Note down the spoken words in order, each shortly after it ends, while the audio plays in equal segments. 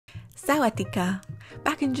Sawatika!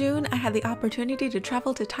 Back in June, I had the opportunity to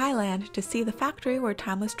travel to Thailand to see the factory where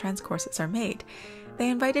timeless trans corsets are made. They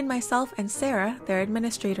invited myself and Sarah, their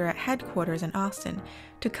administrator at headquarters in Austin,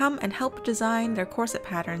 to come and help design their corset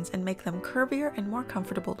patterns and make them curvier and more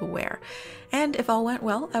comfortable to wear. And if all went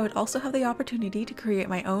well, I would also have the opportunity to create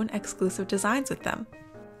my own exclusive designs with them.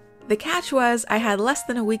 The catch was I had less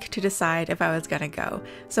than a week to decide if I was gonna go,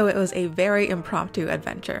 so it was a very impromptu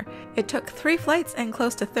adventure. It took 3 flights and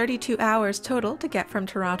close to 32 hours total to get from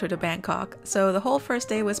Toronto to Bangkok, so the whole first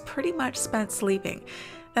day was pretty much spent sleeping.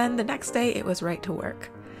 Then the next day it was right to work.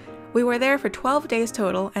 We were there for 12 days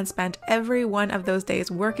total and spent every one of those days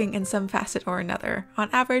working in some facet or another, on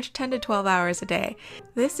average 10 to 12 hours a day.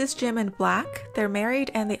 This is Jim and Black. They're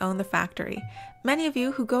married and they own the factory. Many of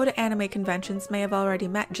you who go to anime conventions may have already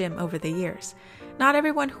met Jim over the years. Not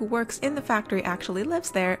everyone who works in the factory actually lives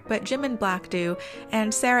there, but Jim and Black do,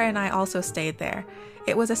 and Sarah and I also stayed there.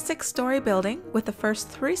 It was a 6-story building with the first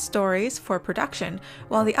 3 stories for production,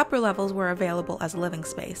 while the upper levels were available as living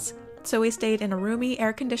space. So we stayed in a roomy,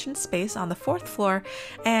 air-conditioned space on the 4th floor,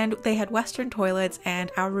 and they had Western toilets, and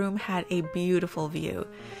our room had a beautiful view.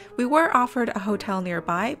 We were offered a hotel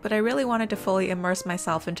nearby, but I really wanted to fully immerse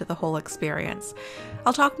myself into the whole experience.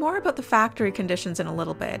 I'll talk more about the factory conditions in a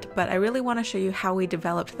little bit, but I really want to show you how we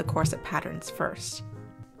developed the corset patterns first.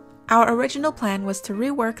 Our original plan was to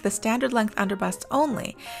rework the standard length underbusts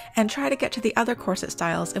only, and try to get to the other corset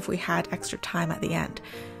styles if we had extra time at the end.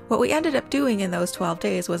 What we ended up doing in those 12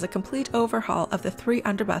 days was a complete overhaul of the 3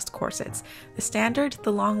 underbust corsets, the standard,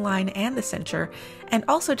 the long line, and the cincher, and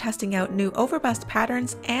also testing out new overbust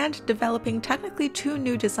patterns and developing technically 2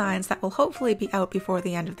 new designs that will hopefully be out before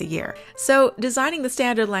the end of the year. So designing the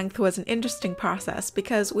standard length was an interesting process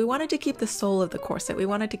because we wanted to keep the soul of the corset, we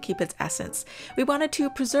wanted to keep its essence. We wanted to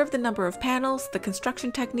preserve the number of panels, the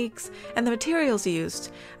construction techniques, and the materials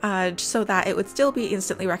used so that it would still be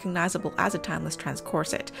instantly recognizable as a timeless trans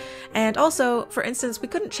corset. And also, for instance, we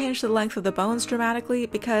couldn't change the length of the bones dramatically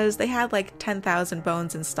because they had like 10,000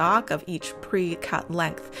 bones in stock of each pre-cut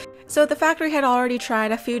length. So the factory had already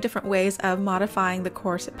tried a few different ways of modifying the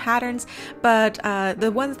corset patterns, but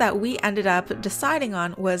the ones that we ended up deciding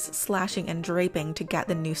on was slashing and draping to get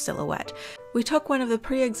the new silhouette. We took one of the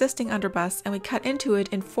pre-existing underbusts and we cut into it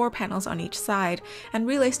in 4 panels on each side and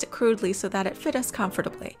relaced it crudely so that it fit us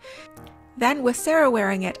comfortably. Then, with Sarah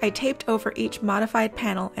wearing it, I taped over each modified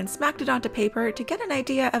panel and smacked it onto paper to get an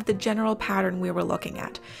idea of the general pattern we were looking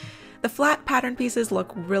at. The flat pattern pieces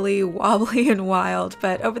look really wobbly and wild,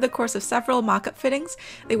 but over the course of several mock-up fittings,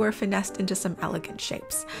 they were finessed into some elegant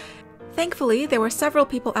shapes. Thankfully, there were several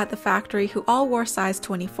people at the factory who all wore size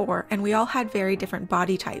 24, and we all had very different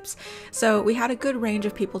body types, so we had a good range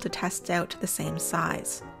of people to test out the same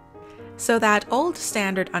size. So that old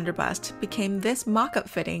standard underbust became this mock-up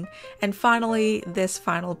fitting, and finally this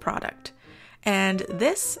final product. And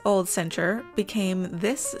this old cincher became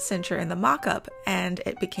this cincher in the mock-up, and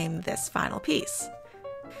it became this final piece.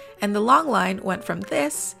 And the long line went from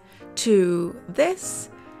this, to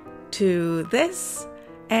this, to this,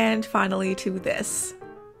 and finally to this.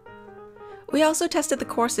 We also tested the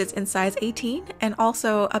corsets in size 18 and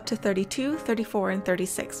also up to 32, 34, and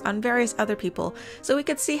 36 on various other people so we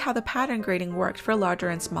could see how the pattern grading worked for larger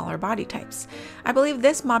and smaller body types. I believe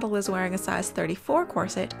this model is wearing a size 34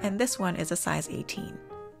 corset and this one is a size 18.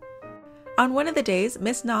 On one of the days,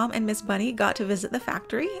 Miss Nom and Miss Bunny got to visit the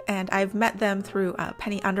factory, and I've met them through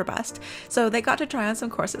Penny Underbust, so they got to try on some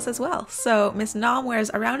corsets as well. So Miss Nom wears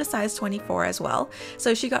around a size 24 as well,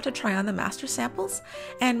 so she got to try on the master samples,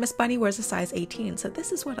 and Miss Bunny wears a size 18, so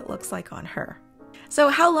this is what it looks like on her. So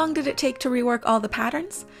how long did it take to rework all the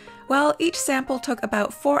patterns? Well, each sample took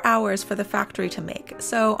about 4 hours for the factory to make,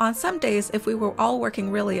 so on some days, if we were all working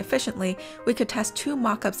really efficiently, we could test 2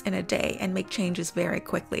 mock-ups in a day and make changes very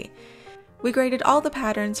quickly. We graded all the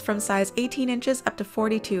patterns from size 18 inches up to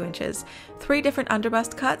 42 inches, 3 different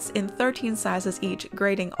underbust cuts in 13 sizes each,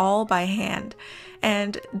 grading all by hand.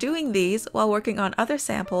 And doing these while working on other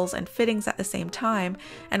samples and fittings at the same time,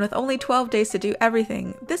 and with only 12 days to do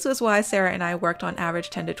everything, this was why Sarah and I worked on average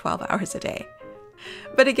 10 to 12 hours a day.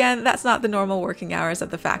 But again, that's not the normal working hours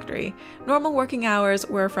of the factory. Normal working hours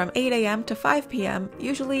were from 8 a.m. to 5 p.m.,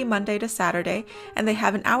 usually Monday to Saturday, and they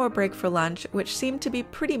have an hour break for lunch, which seemed to be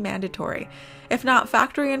pretty mandatory. If not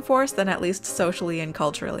factory enforced, then at least socially and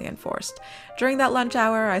culturally enforced. During that lunch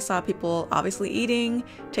hour, I saw people obviously eating,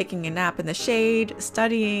 taking a nap in the shade,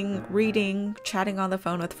 studying, reading, chatting on the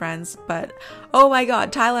phone with friends, but oh my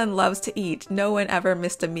god, Thailand loves to eat. No one ever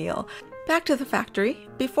missed a meal. Back to the factory.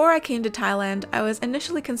 Before I came to Thailand, I was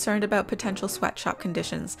initially concerned about potential sweatshop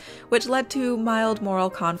conditions, which led to mild moral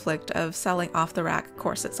conflict of selling off-the-rack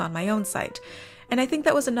corsets on my own site. And I think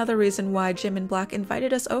that was another reason why Jim and Black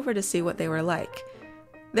invited us over to see what they were like.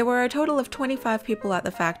 There were a total of 25 people at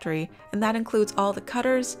the factory, and that includes all the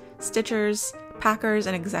cutters, stitchers, packers,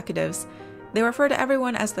 and executives. They refer to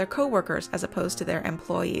everyone as their co-workers as opposed to their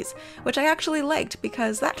employees, which I actually liked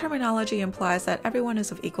because that terminology implies that everyone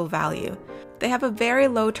is of equal value. They have a very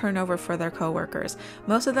low turnover for their co-workers.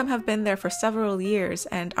 Most of them have been there for several years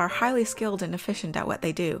and are highly skilled and efficient at what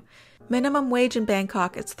they do. Minimum wage in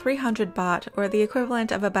Bangkok is 300 baht, or the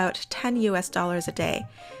equivalent of about $10 a day.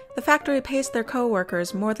 The factory pays their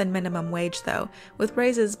co-workers more than minimum wage though, with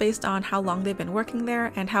raises based on how long they've been working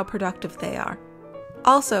there and how productive they are.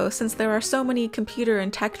 Also, since there are so many computer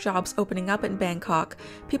and tech jobs opening up in Bangkok,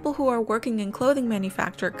 people who are working in clothing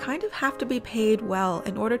manufacture kind of have to be paid well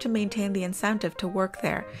in order to maintain the incentive to work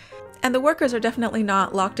there. And the workers are definitely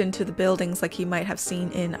not locked into the buildings like you might have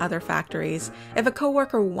seen in other factories. If a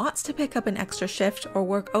coworker wants to pick up an extra shift or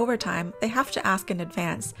work overtime, they have to ask in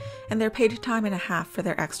advance, and they're paid time and a half for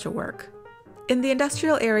their extra work. In the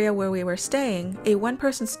industrial area where we were staying, a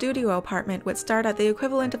one-person studio apartment would start at the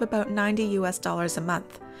equivalent of about $90 a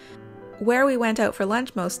month. Where we went out for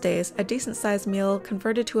lunch most days, a decent-sized meal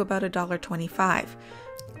converted to about $1.25.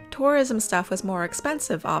 Tourism stuff was more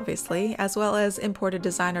expensive, obviously, as well as imported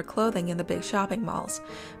designer clothing in the big shopping malls.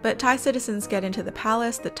 But Thai citizens get into the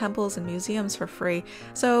palace, the temples, and museums for free,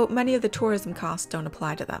 so many of the tourism costs don't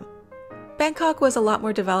apply to them. Bangkok was a lot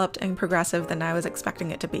more developed and progressive than I was expecting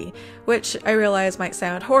it to be, which I realize might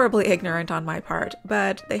sound horribly ignorant on my part,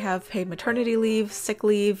 but they have paid maternity leave, sick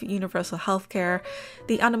leave, universal health care.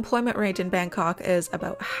 The unemployment rate in Bangkok is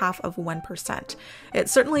about half of 1%.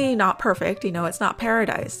 It's certainly not perfect, it's not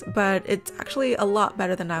paradise, but it's actually a lot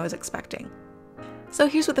better than I was expecting. So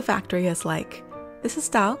here's what the factory is like. This is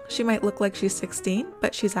Tao. She might look like she's 16,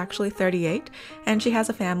 but she's actually 38, and she has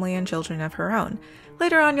a family and children of her own.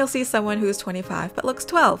 Later on, you'll see someone who's 25 but looks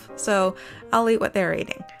 12, so I'll eat what they're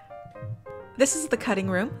eating. This is the cutting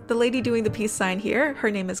room. The lady doing the peace sign here, her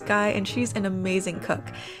name is Guy, and she's an amazing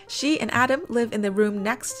cook. She and Adam live in the room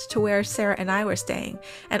next to where Sarah and I were staying,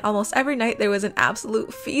 and almost every night there was an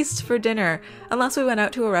absolute feast for dinner, unless we went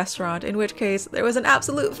out to a restaurant, in which case there was an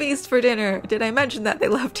absolute feast for dinner. Did I mention that they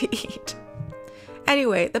love to eat?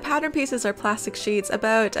 Anyway, the pattern pieces are plastic sheets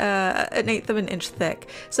about 1/8 of an inch thick,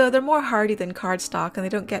 so they're more hardy than cardstock and they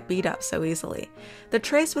don't get beat up so easily. They're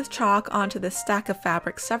traced with chalk onto this stack of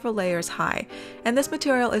fabric several layers high, and this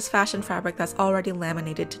material is fashion fabric that's already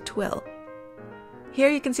laminated to twill. Here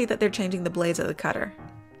you can see that they're changing the blades of the cutter.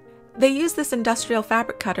 They use this industrial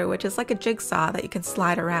fabric cutter, which is like a jigsaw that you can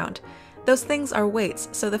slide around. Those things are weights,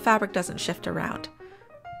 so the fabric doesn't shift around.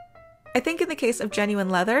 I think in the case of genuine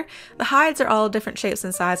leather, the hides are all different shapes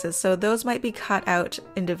and sizes, so those might be cut out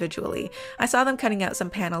individually. I saw them cutting out some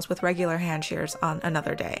panels with regular hand shears on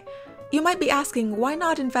another day. You might be asking, why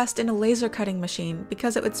not invest in a laser cutting machine?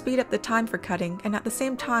 Because it would speed up the time for cutting, and at the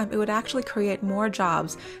same time it would actually create more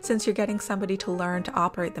jobs since you're getting somebody to learn to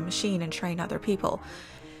operate the machine and train other people.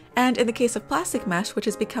 And in the case of plastic mesh, which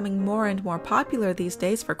is becoming more and more popular these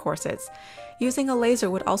days for corsets, using a laser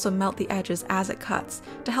would also melt the edges as it cuts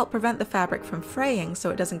to help prevent the fabric from fraying so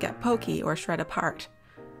it doesn't get pokey or shred apart.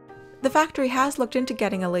 The factory has looked into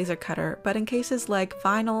getting a laser cutter, but in cases like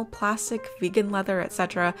vinyl, plastic, vegan leather,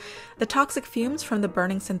 etc., the toxic fumes from the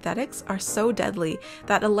burning synthetics are so deadly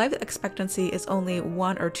that a life expectancy is only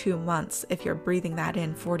 1 or 2 months if you're breathing that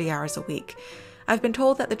in 40 hours a week. I've been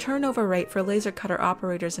told that the turnover rate for laser cutter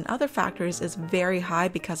operators in other factories is very high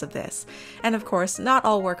because of this, and of course, not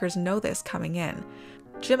all workers know this coming in.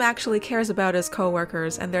 Jim actually cares about his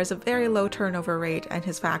co-workers, and there's a very low turnover rate in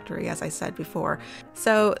his factory, as I said before.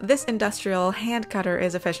 So this industrial hand cutter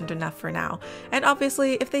is efficient enough for now, and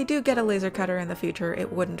obviously if they do get a laser cutter in the future,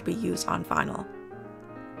 it wouldn't be used on vinyl.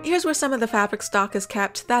 Here's where some of the fabric stock is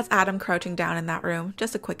kept. That's Adam crouching down in that room.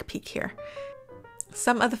 Just a quick peek here.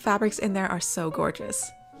 Some of the fabrics in there are so gorgeous.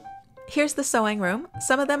 Here's the sewing room.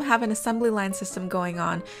 Some of them have an assembly line system going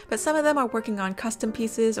on, but some of them are working on custom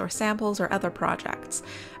pieces or samples or other projects.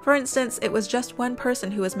 For instance, it was just one person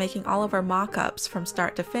who was making all of our mock-ups from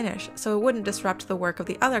start to finish, so it wouldn't disrupt the work of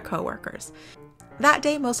the other co-workers. That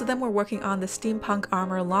day, most of them were working on the Steampunk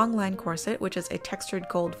Armor Longline corset, which is a textured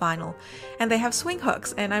gold vinyl, and they have swing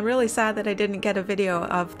hooks, and I'm really sad that I didn't get a video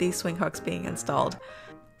of these swing hooks being installed.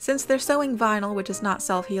 Since they're sewing vinyl, which is not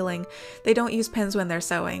self-healing, they don't use pins when they're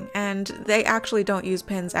sewing, and they actually don't use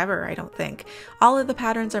pins ever, I don't think. All of the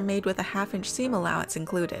patterns are made with a 1/2-inch seam allowance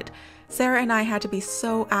included. Sarah and I had to be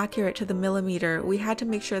so accurate to the millimeter. We had to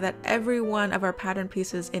make sure that every one of our pattern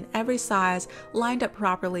pieces in every size lined up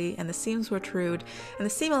properly and the seams were trued and the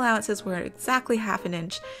seam allowances were exactly 1/2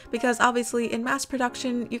 inch, because obviously in mass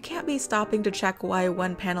production you can't be stopping to check why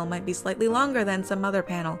one panel might be slightly longer than some other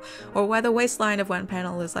panel, or why the waistline of one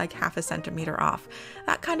panel is like 1/2 centimeter off.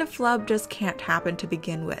 That kind of flub just can't happen to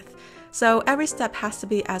begin with. So every step has to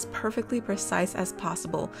be as perfectly precise as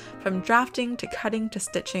possible, from drafting to cutting to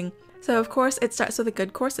stitching. So of course it starts with a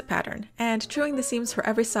good corset pattern, and truing the seams for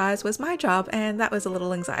every size was my job, and that was a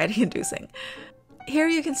little anxiety inducing. Here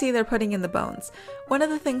you can see they're putting in the bones. One of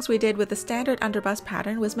the things we did with the standard underbust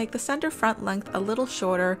pattern was make the center front length a little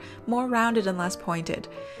shorter, more rounded and less pointed.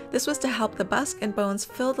 This was to help the bust and bones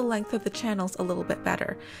fill the length of the channels a little bit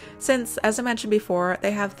better, since, as I mentioned before,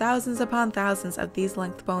 they have thousands upon thousands of these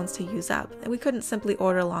length bones to use up, and we couldn't simply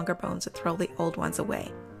order longer bones to throw the old ones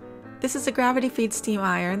away. This is a gravity feed steam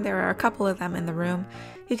iron. There are a couple of them in the room.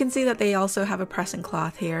 You can see that they also have a pressing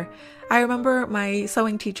cloth here. I remember my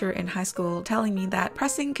sewing teacher in high school telling me that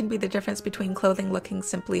pressing can be the difference between clothing looking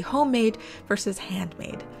simply homemade versus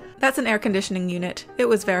handmade. That's an air conditioning unit. It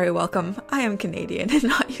was very welcome. I am Canadian and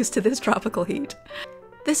not used to this tropical heat.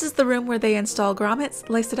 This is the room where they install grommets,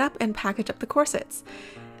 lace it up, and package up the corsets.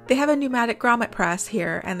 They have a pneumatic grommet press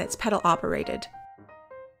here, and it's pedal operated.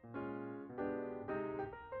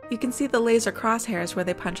 You can see the laser crosshairs where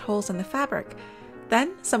they punch holes in the fabric.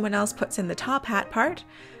 Then someone else puts in the top hat part,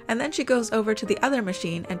 and then she goes over to the other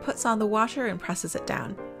machine and puts on the washer and presses it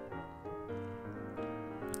down.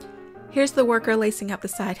 Here's the worker lacing up the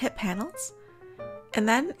side hip panels, and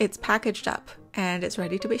then it's packaged up and it's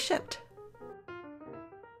ready to be shipped.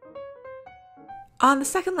 On the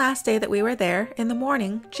second last day that we were there, in the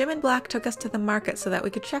morning, Jim and Black took us to the market so that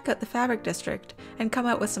we could check out the fabric district and come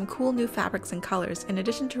out with some cool new fabrics and colors in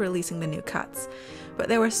addition to releasing the new cuts. But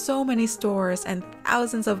there were so many stores and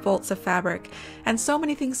thousands of bolts of fabric, and so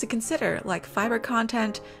many things to consider, like fiber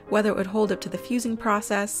content, whether it would hold up to the fusing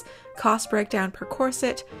process, cost breakdown per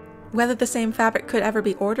corset, whether the same fabric could ever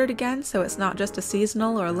be ordered again so it's not just a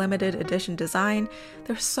seasonal or limited edition design.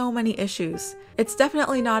 There's so many issues. It's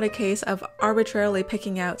definitely not a case of arbitrarily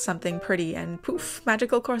picking out something pretty and poof,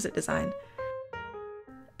 magical corset design.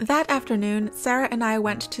 That afternoon, Sarah and I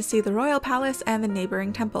went to see the Royal Palace and the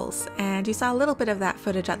neighboring temples, and you saw a little bit of that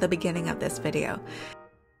footage at the beginning of this video.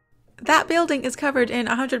 That building is covered in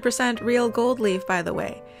 100% real gold leaf, by the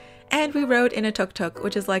way. And we rode in a tuk-tuk,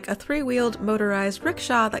 which is like a 3-wheeled motorized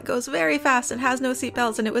rickshaw that goes very fast and has no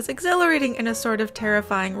seatbelts, and it was exhilarating in a sort of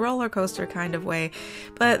terrifying roller coaster kind of way,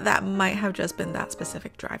 but that might have just been that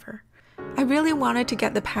specific driver. I really wanted to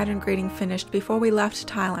get the pattern grading finished before we left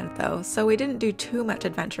Thailand though, so we didn't do too much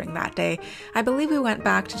adventuring that day. I believe we went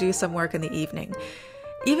back to do some work in the evening.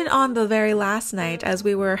 Even on the very last night, as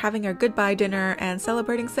we were having our goodbye dinner and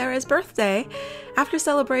celebrating Sarah's birthday, after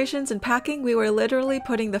celebrations and packing, we were literally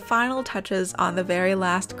putting the final touches on the very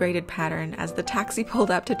last graded pattern as the taxi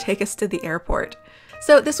pulled up to take us to the airport.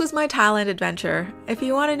 So this was my Thailand adventure. If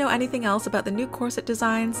you want to know anything else about the new corset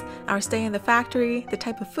designs, our stay in the factory, the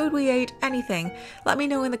type of food we ate, anything, let me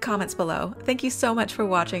know in the comments below. Thank you so much for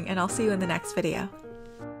watching, and I'll see you in the next video.